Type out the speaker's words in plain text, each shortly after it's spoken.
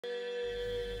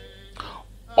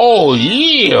Oh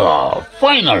yeah,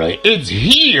 finally it's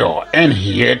here and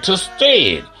here to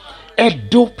stay.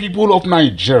 Edo people of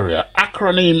Nigeria,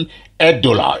 acronym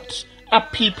Edolites, are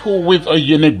people with a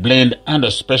unique blend and a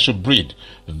special breed.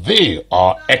 They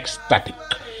are ecstatic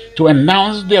to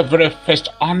announce their very first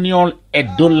annual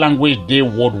Edo Language Day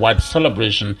Worldwide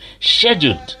celebration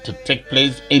scheduled to take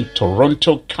place in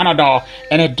Toronto, Canada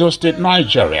and Edo State,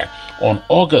 Nigeria on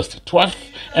August 12th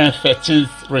and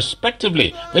 13th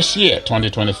respectively this year,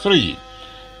 2023.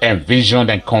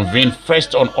 Envisioned and convened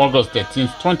first on August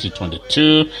 13th,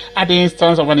 2022 at the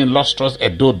instance of an illustrious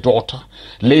Edo daughter,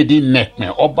 Lady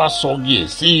Nekme Obasogie,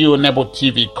 CEO Nebo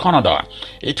TV Canada,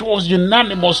 it was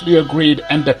unanimously agreed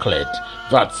and declared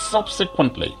that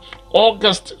subsequently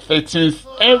August 13th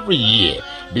every year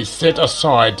be set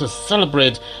aside to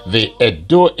celebrate the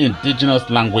Edo indigenous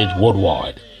language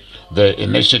worldwide. The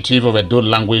initiative of Edo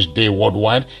Language Day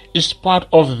Worldwide is part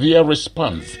of their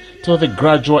response to the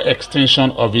gradual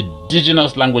extension of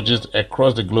indigenous languages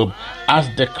across the globe as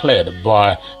declared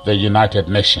by the United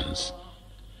Nations.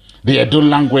 The Edo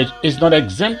language is not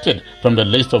exempted from the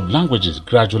list of languages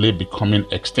gradually becoming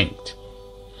extinct.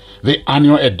 The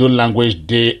annual Edo Language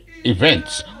Day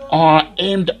events are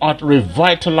aimed at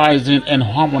revitalizing and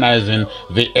harmonizing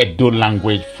the Edo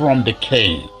language from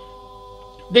decay.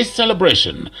 This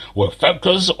celebration will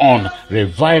focus on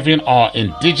reviving our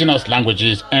indigenous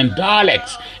languages and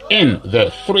dialects in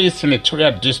the 3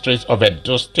 senatorial districts of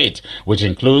Edo State, which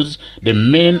includes the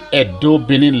main Edo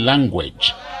Benin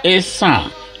language, Esan,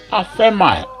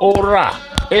 Afemai, Ora,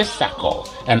 Esako,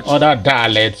 and other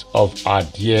dialects of our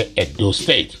dear Edo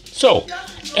State. So,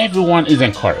 everyone is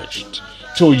encouraged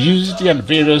to use their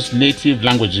various native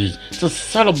languages to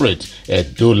celebrate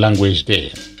Edo Language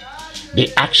Day. The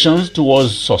actions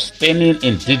towards sustaining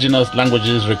indigenous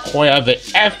languages require the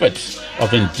efforts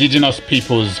of indigenous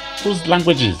peoples whose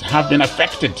languages have been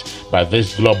affected by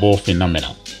this global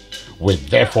phenomenon. We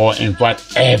therefore invite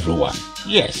everyone,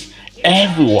 yes,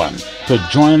 everyone, to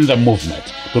join the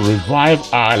movement to revive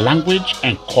our language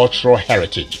and cultural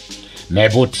heritage.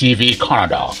 Nebo TV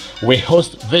Canada will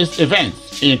host this event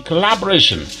in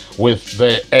collaboration with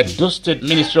the Edo State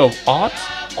Ministry of Arts,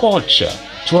 Culture,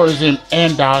 Tourism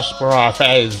and Diaspora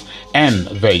Affairs and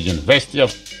the University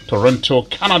of Toronto,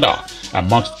 Canada,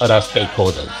 amongst other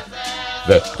stakeholders.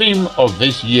 The theme of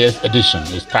this year's edition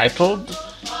is titled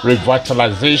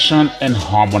Revitalization and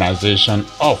Harmonization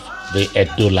of the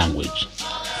Edo Language.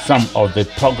 Some of the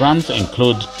programs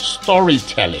include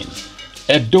storytelling,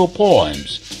 Edo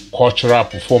poems, cultural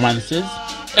performances,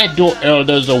 Edo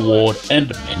Elders Award,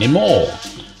 and many more.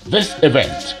 This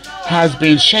event has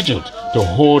been scheduled to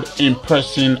hold in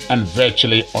person and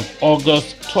virtually on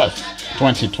August 12th,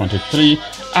 2023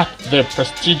 at the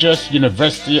prestigious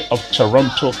University of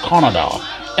Toronto, Canada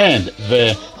and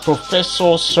the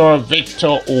Professor Sir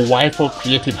Victor Owaifo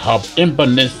Creative Hub in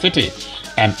Benin City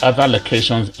and other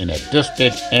locations in Edo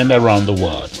State and around the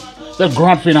world. The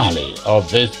grand finale of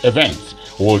this event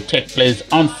will take place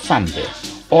on Sunday,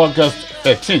 August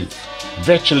 13th,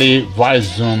 virtually via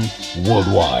Zoom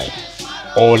worldwide.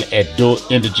 All Edo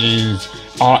indigenes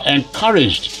are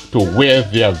encouraged to wear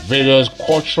their various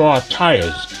cultural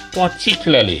attires,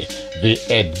 particularly the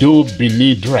Edo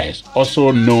Bini dress,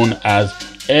 also known as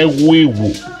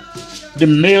Ewewu. The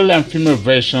male and female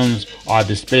versions are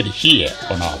displayed here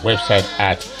on our website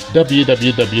at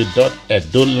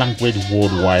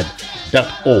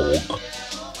www.edolanguageworldwide.org.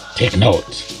 Take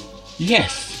note.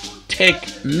 Yes, take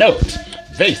note.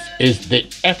 This is the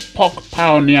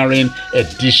epoch-pioneering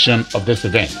edition of this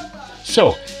event.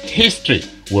 So, history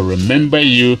will remember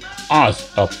you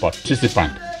as a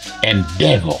participant.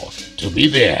 Endeavor to be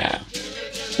there.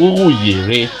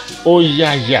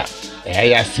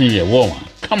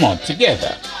 Come on,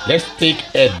 together. Let's take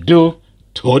Edo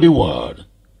to the world.